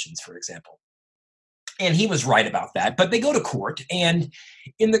political positions, for example. And he was right about that. But they go to court, and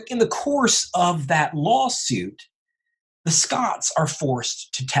in the course of that lawsuit, the Scotts are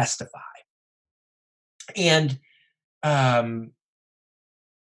forced to testify. And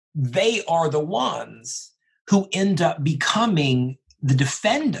they are the ones who end up becoming the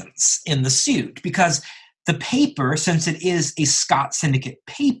defendants in the suit, because the paper, since it is a Scott Syndicate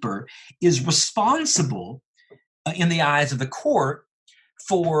paper, is responsible in the eyes of the court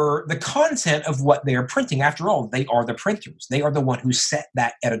for the content of what they're printing. After all, they are the printers. They are the one who set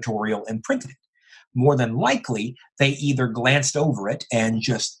that editorial and printed it. More than likely, they either glanced over it and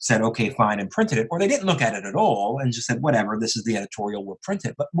just said, okay, fine, and printed it, or they didn't look at it at all and just said, whatever, this is the editorial, we'll print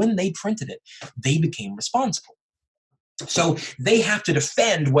it. But when they printed it, they became responsible. So they have to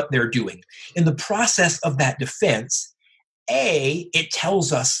defend what they're doing. In the process of that defense, it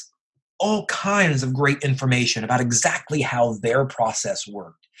tells us all kinds of great information about exactly how their process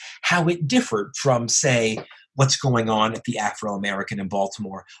worked, how it differed from, say, what's going on at the Afro-American in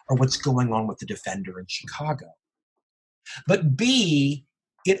Baltimore or what's going on with the Defender in Chicago. But B,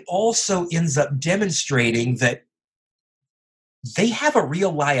 it also ends up demonstrating that they have a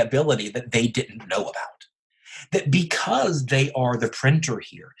real liability that they didn't know about. That because they are the printer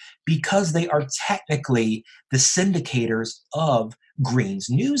here, because they are technically the syndicators of Green's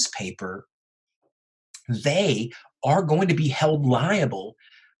newspaper, they are going to be held liable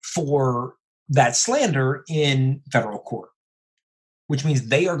for that slander in federal court, which means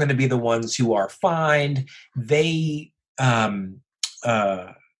they are going to be the ones who are fined. They are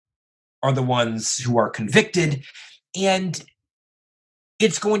the ones who are convicted, and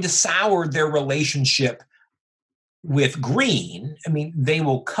it's going to sour their relationship with Green. I mean, they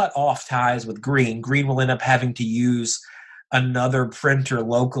will cut off ties with Green. Green will end up having to use another printer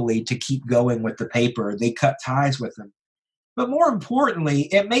locally to keep going with the paper. They cut ties with them. But more importantly,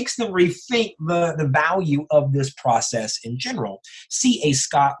 it makes them rethink the value of this process in general. C.A.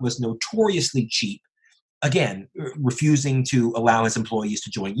 Scott was notoriously cheap. Again, refusing to allow his employees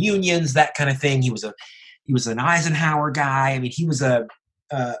to join unions, that kind of thing. He was an Eisenhower guy. I mean, he was a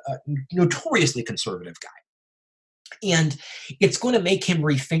notoriously conservative guy. And it's going to make him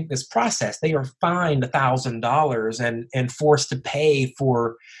rethink this process. They are fined $1,000 and forced to pay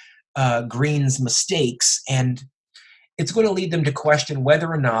for Green's mistakes. And it's going to lead them to question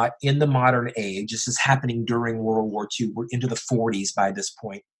whether or not in the modern age, this is happening during World War II, we're into the 40s by this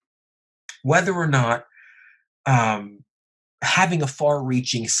point, whether or not having a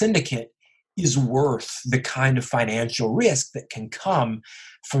far-reaching syndicate is worth the kind of financial risk that can come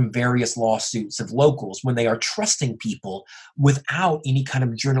from various lawsuits of locals when they are trusting people without any kind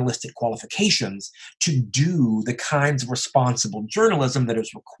of journalistic qualifications to do the kinds of responsible journalism that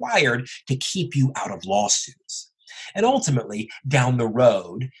is required to keep you out of lawsuits. And ultimately, down the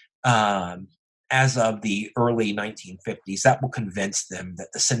road, as of the early 1950s, that will convince them that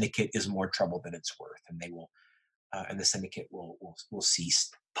the syndicate is more trouble than it's worth, and they will, and the syndicate will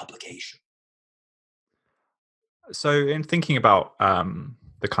cease publication. So, in thinking about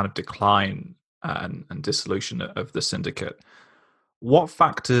the kind of decline and dissolution of the syndicate, what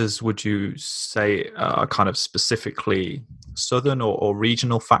factors would you say are kind of specifically southern or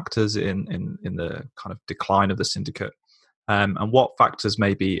regional factors in the kind of decline of the syndicate? And what factors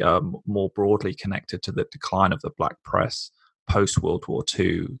may be more broadly connected to the decline of the black press post World War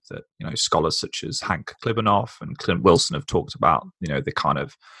II that, you know, scholars such as Hank Klibanoff and Clint Wilson have talked about, you know, the kind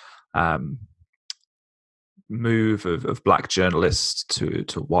of move of black journalists to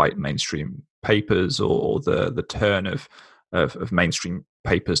white mainstream papers, or the turn of mainstream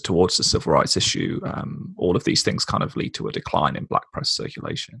papers towards the civil rights issue. All of these things kind of lead to a decline in black press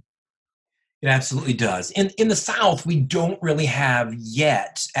circulation. It absolutely does. In the South, we don't really have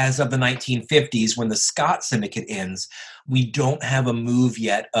yet, as of the 1950s, when the Scott Syndicate ends, we don't have a move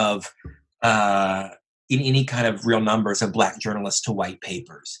yet of in any kind of real numbers of black journalists to white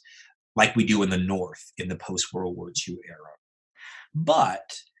papers, like we do in the North in the post-World War II era.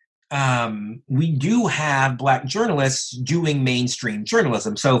 But we do have black journalists doing mainstream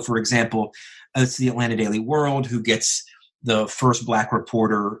journalism. So, for example, it's the Atlanta Daily World who gets the first black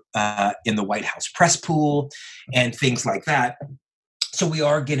reporter in the White House press pool and things like that. So we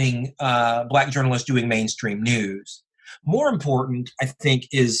are getting black journalists doing mainstream news. More important, I think,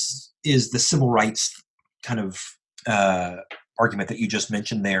 is the civil rights kind of argument that you just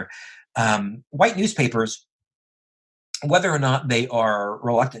mentioned there. White newspapers, whether or not they are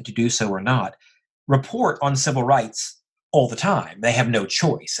reluctant to do so or not, report on civil rights all the time. They have no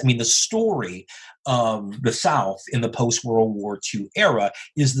choice. I mean, the story of the South in the post-World War II era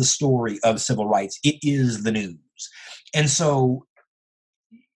is the story of civil rights. It is the news. And so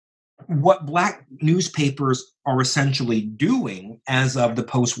what black newspapers are essentially doing as of the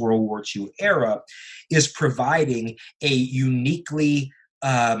post-World War II era is providing a uniquely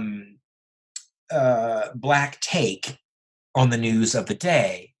black take on the news of the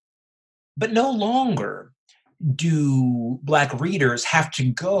day, but no longer do Black readers have to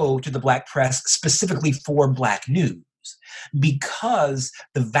go to the Black press specifically for Black news? Because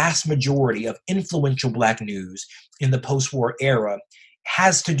the vast majority of influential Black news in the post-war era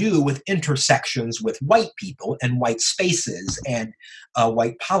has to do with intersections with white people and white spaces and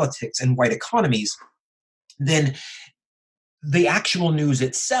white politics and white economies, then the actual news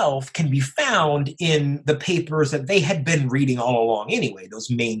itself can be found in the papers that they had been reading all along anyway, those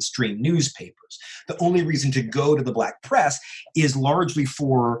mainstream newspapers. The only reason to go to the Black press is largely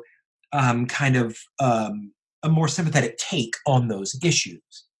for a more sympathetic take on those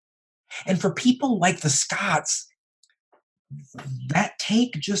issues. And for people like the Scotts, that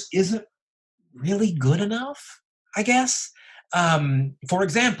take just isn't really good enough, I guess. For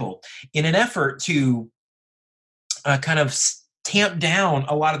example, in an effort to kind of tamp down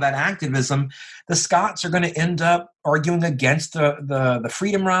a lot of that activism, the Scotts are going to end up arguing against the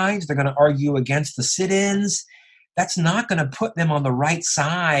freedom rides. They're going to argue against the sit-ins. That's not going to put them on the right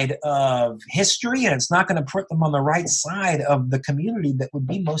side of history, and it's not going to put them on the right side of the community that would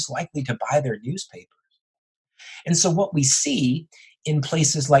be most likely to buy their newspaper. And so what we see in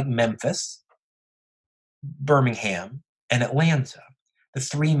places like Memphis, Birmingham, and Atlanta, the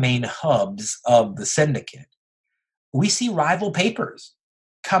three main hubs of the syndicate, we see rival papers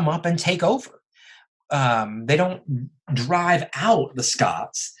come up and take over. They don't drive out the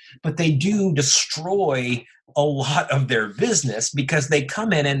Scotts, but they do destroy a lot of their business because they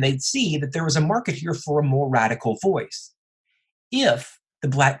come in and they see that there is a market here for a more radical voice. If the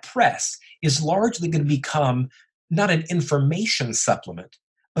Black press is largely going to become not an information supplement,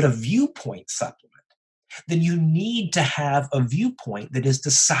 but a viewpoint supplement, then you need to have a viewpoint that is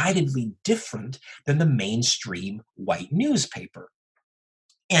decidedly different than the mainstream white newspaper.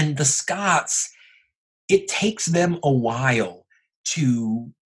 And the Scotts, it takes them a while to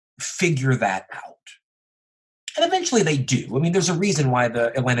figure that out. And eventually they do. I mean, there's a reason why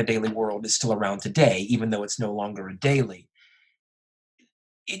the Atlanta Daily World is still around today, even though it's no longer a daily.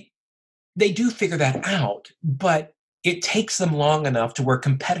 They do figure that out, but it takes them long enough to where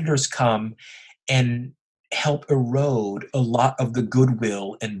competitors come and help erode a lot of the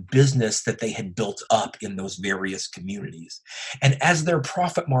goodwill and business that they had built up in those various communities. And as their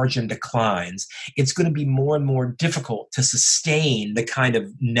profit margin declines, it's going to be more and more difficult to sustain the kind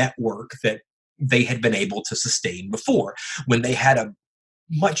of network that they had been able to sustain before, when they had a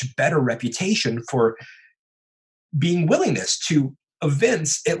much better reputation for being willingness to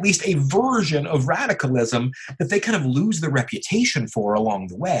evince at least a version of radicalism that they kind of lose the reputation for along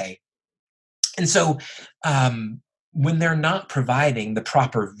the way. And so when they're not providing the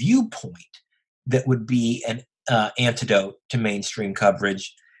proper viewpoint that would be an antidote to mainstream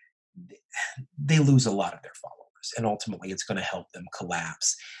coverage, they lose a lot of their followers, and ultimately it's going to help them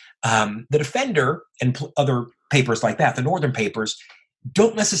collapse. The Defender and other papers like that, the Northern papers,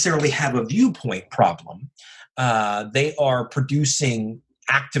 don't necessarily have a viewpoint problem. They are producing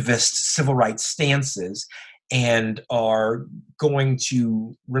activist civil rights stances and are going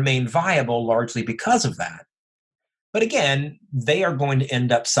to remain viable largely because of that. But again, they are going to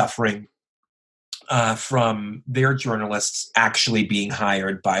end up suffering from their journalists actually being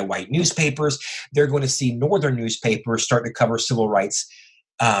hired by white newspapers. They're going to see Northern newspapers start to cover civil rights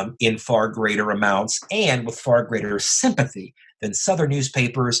in far greater amounts and with far greater sympathy than Southern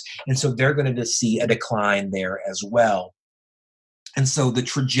newspapers. And so they're going to see a decline there as well. And so the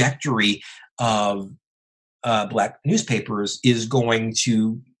trajectory of Black newspapers is going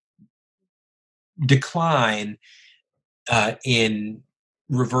to decline in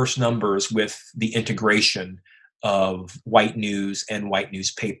reverse numbers with the integration of white news and white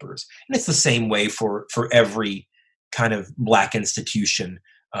newspapers. And it's the same way for every kind of Black institution.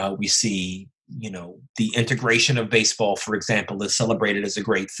 We see, the integration of baseball, for example, is celebrated as a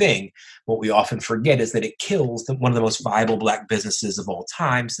great thing. What we often forget is that it kills one of the most viable Black businesses of all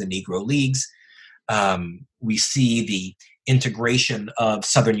times, the Negro Leagues. We see the integration of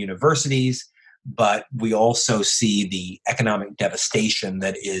Southern universities, but we also see the economic devastation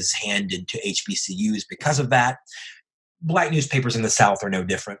that is handed to HBCUs because of that. Black newspapers in the South are no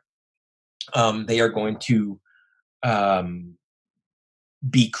different. They are going to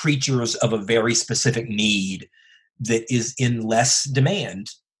be creatures of a very specific need that is in less demand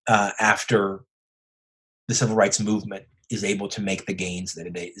after the civil rights movement is able to make the gains that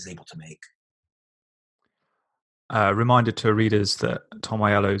it is able to make. Reminder to readers that Tom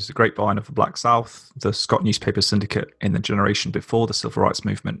Aiello's Grapevine of the Black South, the Scott newspaper syndicate in the generation before the civil rights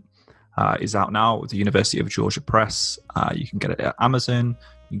movement, is out now with the University of Georgia Press. You can get it at Amazon.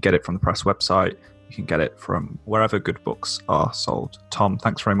 You can get it from the press website. You can get it from wherever good books are sold. Tom,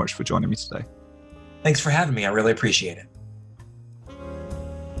 thanks very much for joining me today. Thanks for having me. I really appreciate it.